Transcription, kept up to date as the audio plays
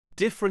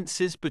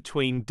Differences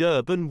between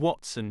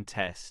Durbin-Watson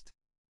test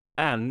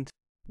and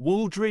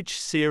Wooldridge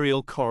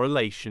serial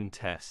correlation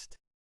test.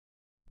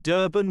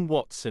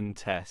 Durbin-Watson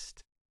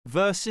test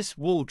versus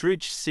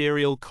Wooldridge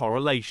serial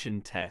correlation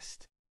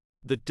test.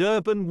 The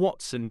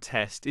Durbin-Watson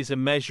test is a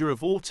measure of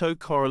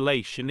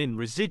autocorrelation in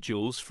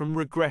residuals from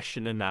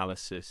regression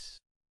analysis.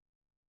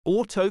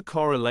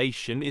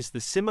 Autocorrelation is the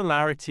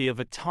similarity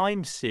of a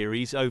time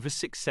series over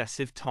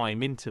successive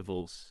time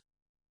intervals,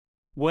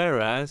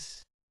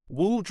 whereas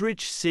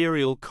Wooldridge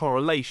serial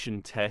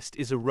correlation test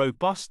is a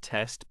robust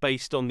test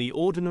based on the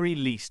ordinary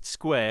least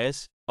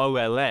squares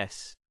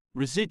 (OLS)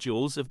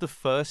 residuals of the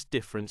first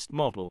differenced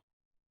model.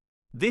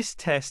 This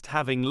test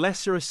having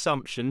lesser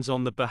assumptions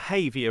on the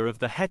behavior of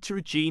the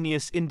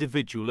heterogeneous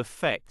individual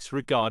effects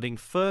regarding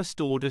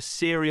first-order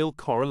serial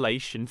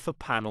correlation for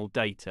panel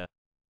data.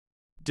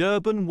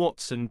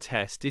 Durbin-Watson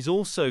test is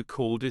also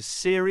called as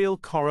serial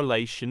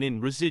correlation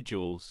in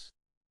residuals,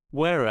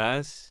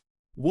 whereas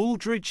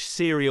Wooldridge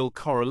serial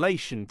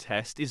correlation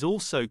test is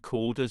also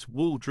called as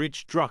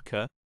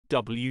Wooldridge-Drucker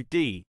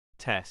 (WD)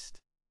 test.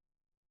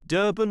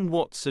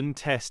 Durbin-Watson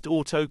test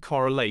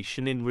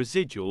autocorrelation in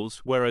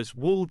residuals, whereas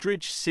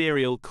Wooldridge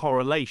serial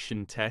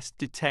correlation test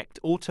detect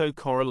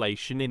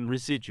autocorrelation in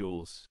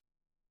residuals.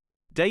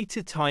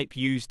 Data type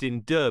used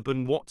in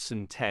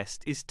Durbin-Watson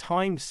test is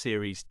time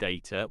series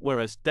data,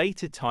 whereas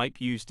data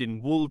type used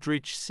in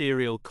Wooldridge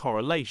serial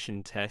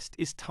correlation test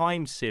is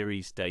time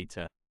series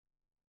data.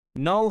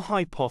 Null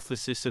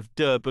hypothesis of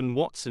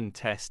Durbin-Watson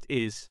test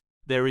is,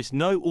 there is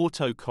no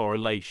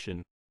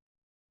autocorrelation.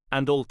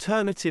 And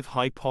alternative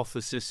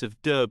hypothesis of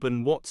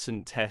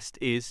Durbin-Watson test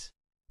is,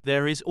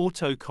 there is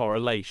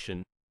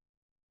autocorrelation.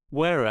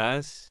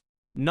 Whereas,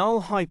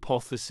 null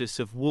hypothesis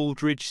of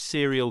Wooldridge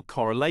serial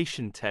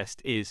correlation test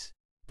is,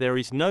 there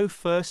is no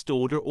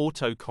first-order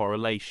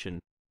autocorrelation.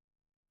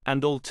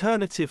 And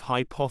alternative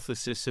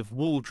hypothesis of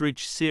Wooldridge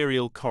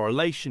serial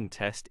correlation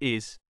test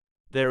is,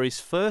 there is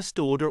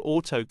first-order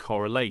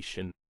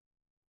autocorrelation.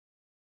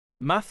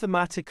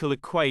 Mathematical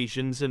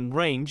equations and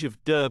range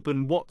of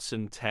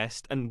Durbin-Watson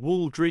test and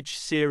Wooldridge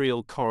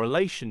serial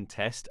correlation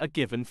test are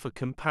given for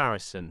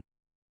comparison.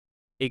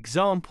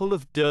 Example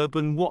of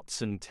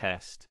Durbin-Watson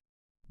test.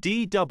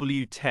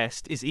 dW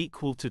test is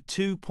equal to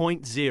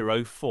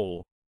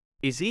 2.04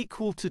 is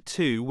equal to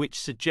 2, which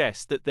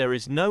suggests that there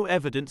is no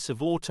evidence of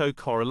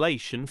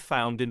autocorrelation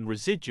found in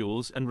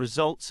residuals, and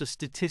results are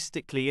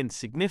statistically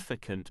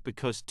insignificant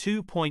because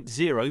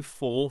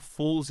 2.04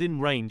 falls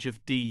in range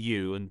of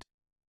du and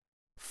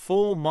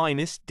 4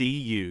 minus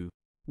du.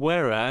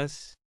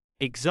 Whereas,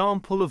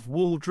 example of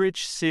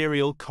Wooldridge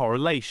serial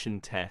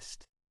correlation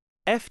test.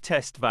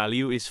 F-test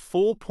value is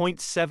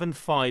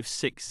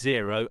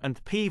 4.7560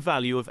 and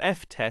p-value of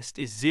F-test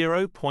is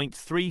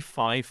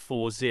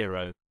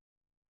 0.3540.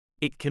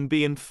 It can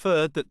be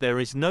inferred that there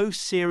is no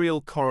serial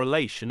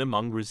correlation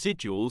among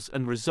residuals,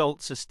 and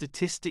results are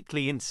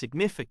statistically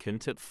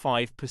insignificant at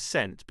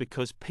 5%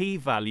 because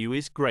p-value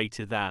is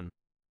greater than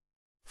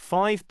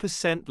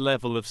 5%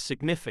 level of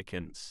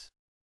significance.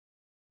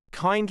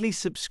 Kindly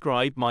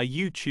subscribe my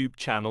YouTube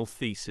channel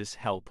Thesis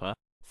Helper.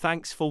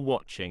 Thanks for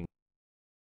watching.